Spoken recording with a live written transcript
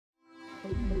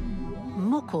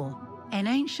Moko, an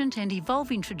ancient and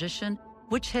evolving tradition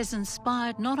which has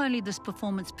inspired not only this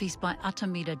performance piece by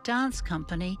Atamira Dance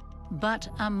Company, but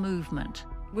a movement.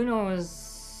 When I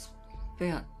was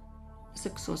about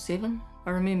 6 or 7, I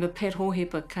remember Pat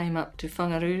Hohepa came up to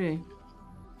Whangaruru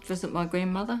to visit my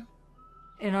grandmother.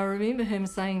 And I remember him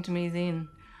saying to me then,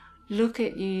 "Look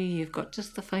at you, you've got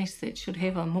just the face that should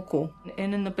have a moko."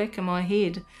 And in the back of my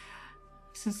head,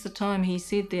 since the time he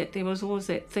said that, there was always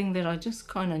that thing that I just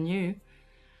kind of knew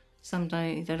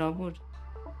someday that I would.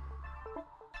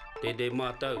 Te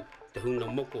mātou, te huna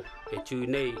moko, e tū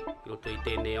nei, o te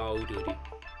tēnei aururi,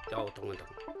 te ao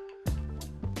tangatanga.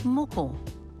 Moko,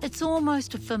 it's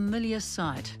almost a familiar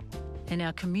sight in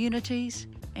our communities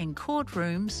and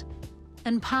courtrooms,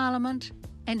 in Parliament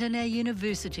and in our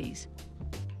universities.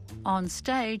 On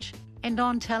stage and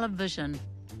on television,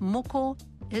 Moko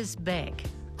is back.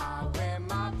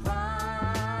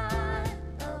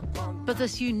 But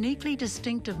this uniquely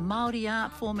distinctive Māori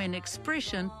art form and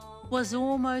expression was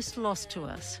almost lost to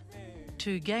us.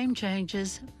 2 game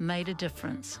changers made a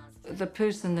difference. The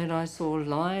person that I saw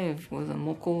live with a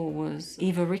moko was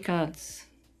Eva Rickard's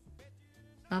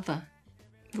mother.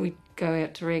 We'd go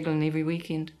out to Raglan every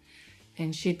weekend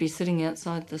and she'd be sitting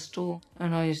outside the store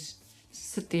and I used to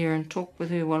sit there and talk with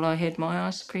her while I had my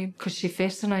ice cream because she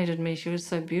fascinated me. She was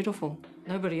so beautiful.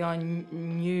 Nobody I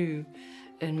knew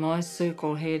in my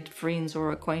circle had friends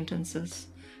or acquaintances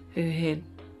who had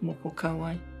moko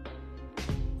kauai.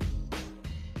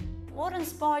 What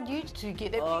inspired you to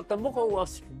get that? The moko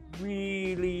was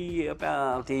really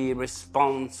about the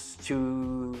response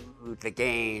to the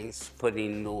gangs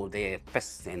putting all their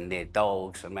pets and their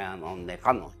dogs around on their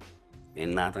whānau.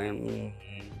 And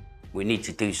we need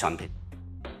to do something.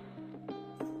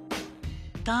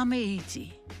 Tame,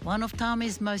 one of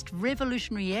Tame's most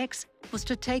revolutionary acts, was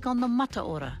to take on the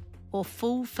mataora, or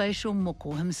full facial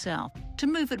moko himself, to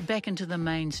move it back into the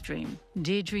mainstream.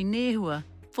 Deirdre Nehua,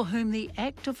 for whom the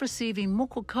act of receiving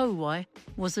moko kauai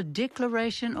was a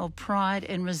declaration of pride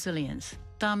and resilience.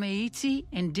 Tame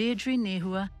and Deirdre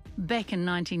Nehua, back in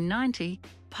 1990,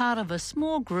 part of a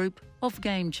small group of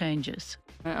game changers.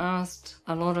 I asked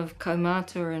a lot of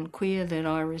kaumātua and kuia that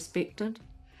I respected,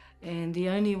 and the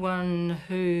only one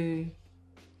who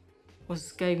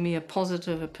gave me a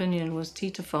positive opinion was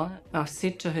Titawhai. I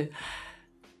said to her,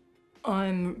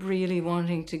 "I'm really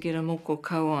wanting to get a moko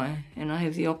kauai and I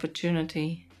have the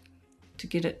opportunity to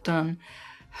get it done.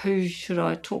 Who should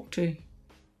I talk to?"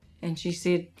 And she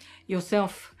said,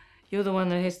 "Yourself, you're the one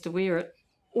that has to wear it."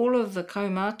 All of the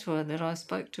kaumātua that I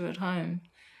spoke to at home,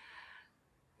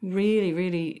 really,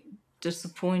 really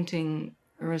disappointing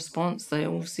response. They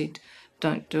all said,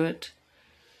 "Don't do it."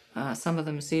 Some of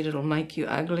them said it'll make you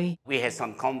ugly. We had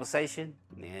some conversation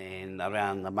and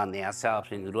around the money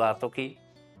ourselves in Ruatoki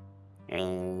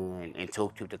and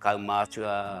talk to the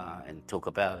kaumātua and talk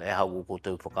about how we put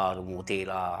the whakaaro mō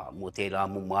tērā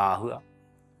mumāhua.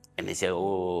 And they said,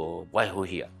 "Oh, waiho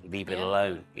here, leave it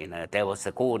alone." You know, that was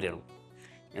the kōrero.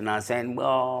 And I said,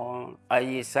 "Well, are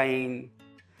you saying,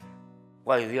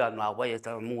 waiho here nā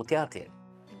waiata mō te ate?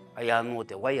 Ai anō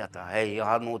te waiata, hei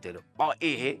anō te ro." "Oh,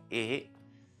 ehe."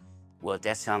 Well,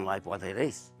 that sounds like what it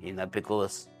is, you know,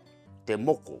 because te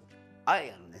moko,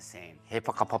 I understand, he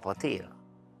whakapapa tērā,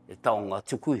 he taonga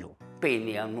tukuiho,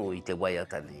 pēni anō I te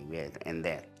waiata nei, and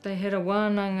that. They had a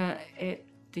wānanga at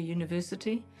the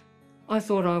university. I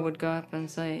thought I would go up and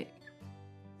say,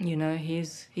 you know,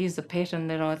 here's a pattern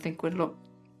that I think would look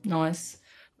nice.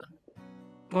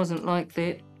 It wasn't like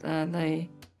that. They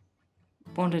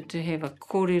wanted to have a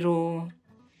kōrero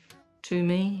to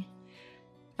me,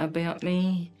 about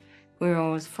me, where I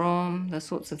was from, the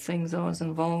sorts of things I was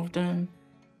involved in,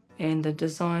 and the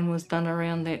design was done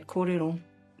around that kōrero.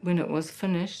 When it was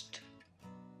finished,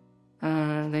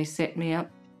 they sat me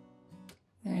up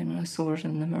and I saw it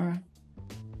in the mirror.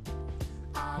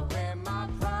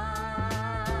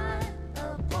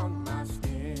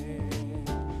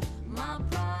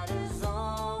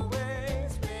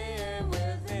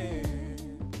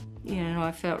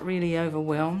 I felt really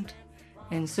overwhelmed,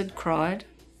 and Sid cried,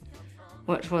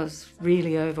 which was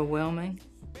really overwhelming,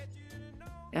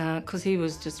 because he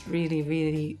was just really,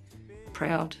 really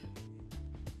proud.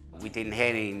 We didn't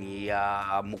have any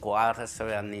moko artists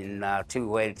around in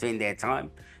Turangawaewae during that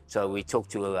time, so we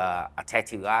talked to a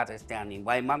tattoo artist down in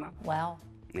Waimana. Wow.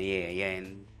 Yeah,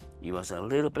 and he was a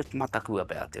little bit mataku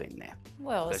about doing that.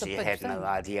 Well, it's a big big thing. Because he had no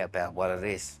idea about what it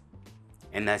is.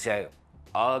 And they said,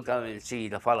 "I'll go and see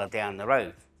the fella down the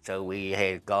road." So we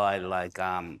had guys like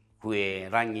Hue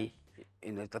Rangi,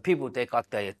 and the people that got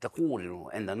the kōrero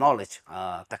and the knowledge,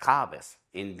 the carvers.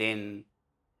 And then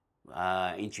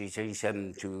introduced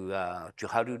him to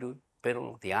Haruru,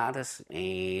 Pero, the artist,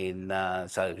 and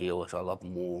so he was a lot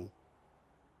more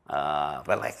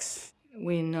relaxed.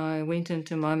 When I went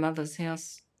into my mother's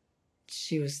house,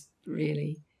 she was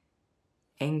really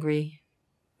angry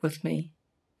with me.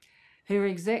 Her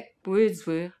exact words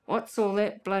were, "What's all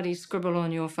that bloody scribble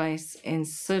on your face?" And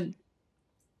Sid,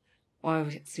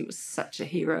 he was such a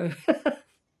hero.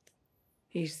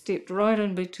 He stepped right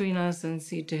in between us and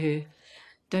said to her,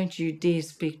 "Don't you dare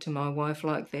speak to my wife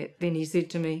like that." Then he said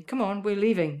to me, "Come on, we're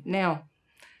leaving now."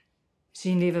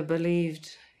 She never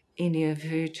believed any of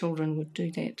her children would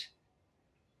do that.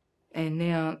 And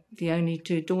now the only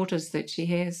two daughters that she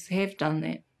has have done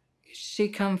that. She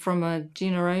come from a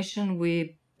generation where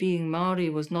being Māori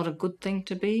was not a good thing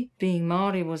to be. Being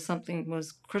Māori was something that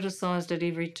was criticised at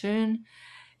every turn,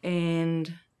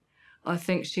 and I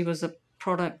think she was a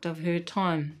product of her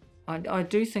time. I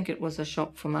do think it was a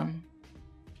shock for Mum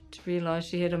to realise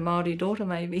she had a Māori daughter,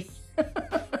 maybe.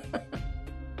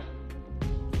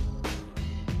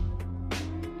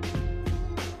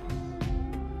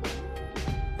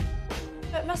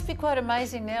 It must be quite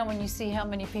amazing now when you see how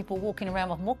many people walking around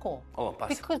with moko. Oh,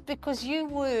 Because you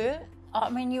were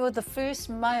the first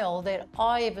male that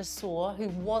I ever saw who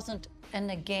wasn't in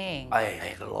a gang. I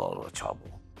had a lot of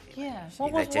trouble. Yeah.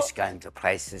 Going to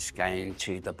places, going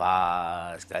to the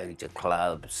bars, going to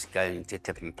clubs, going to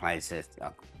different places,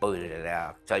 booted it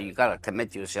out. So you got to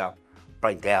commit yourself,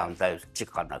 break down those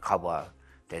tikana kawa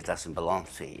that doesn't belong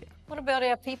to you. What about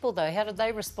our people though? How did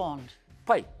they respond?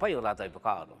 Pai o rātou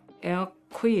whakaaro. Our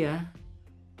kuia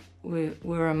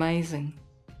were amazing,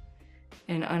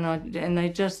 and they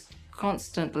just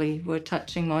constantly were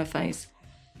touching my face.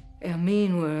 Our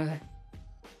men were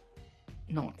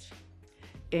not.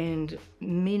 And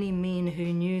many men who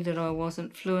knew that I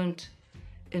wasn't fluent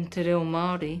in te reo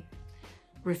Māori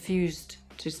refused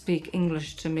to speak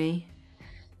English to me,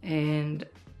 and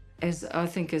as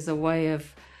a way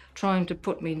of trying to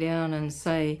put me down and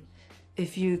say,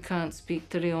 if you can't speak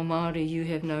te reo Māori, you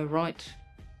have no right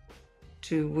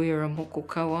to wear a moko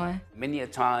kawai. Many a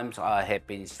times I have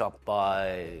been stopped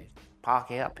by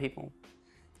Pākehā people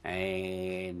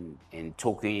and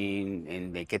talking,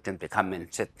 and they get them to come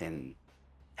and sit and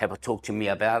have a talk to me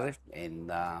about it, and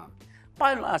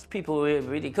by and large people were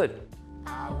really good.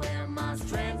 I wear my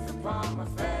strength upon my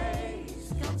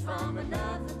face, comes from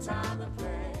another time and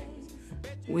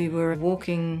place. We were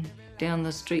walking down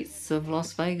the streets of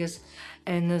Las Vegas,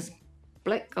 and this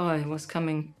black guy was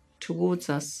coming towards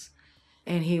us,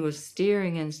 and he was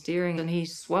staring and staring, and he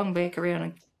swung back around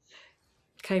and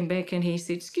came back, and he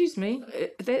said, "Excuse me,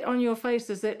 that on your face,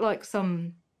 is that like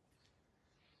some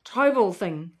tribal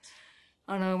thing?"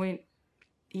 And I went,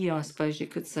 "Yeah, I suppose you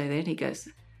could say that." He goes,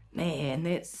 "Man,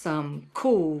 that's some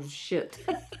cool shit."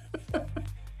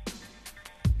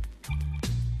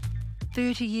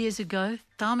 30 years ago,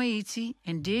 Tame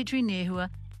and Deirdre Nehua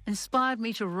inspired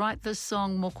me to write this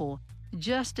song Moko,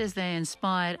 just as they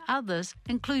inspired others,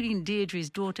 including Deirdre's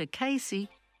daughter Casey,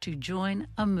 to join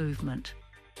a movement.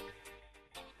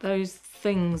 Those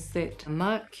things that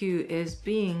mark you as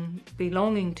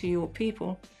belonging to your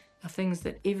people are things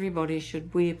that everybody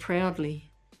should wear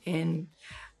proudly and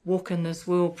walk in this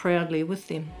world proudly with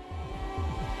them.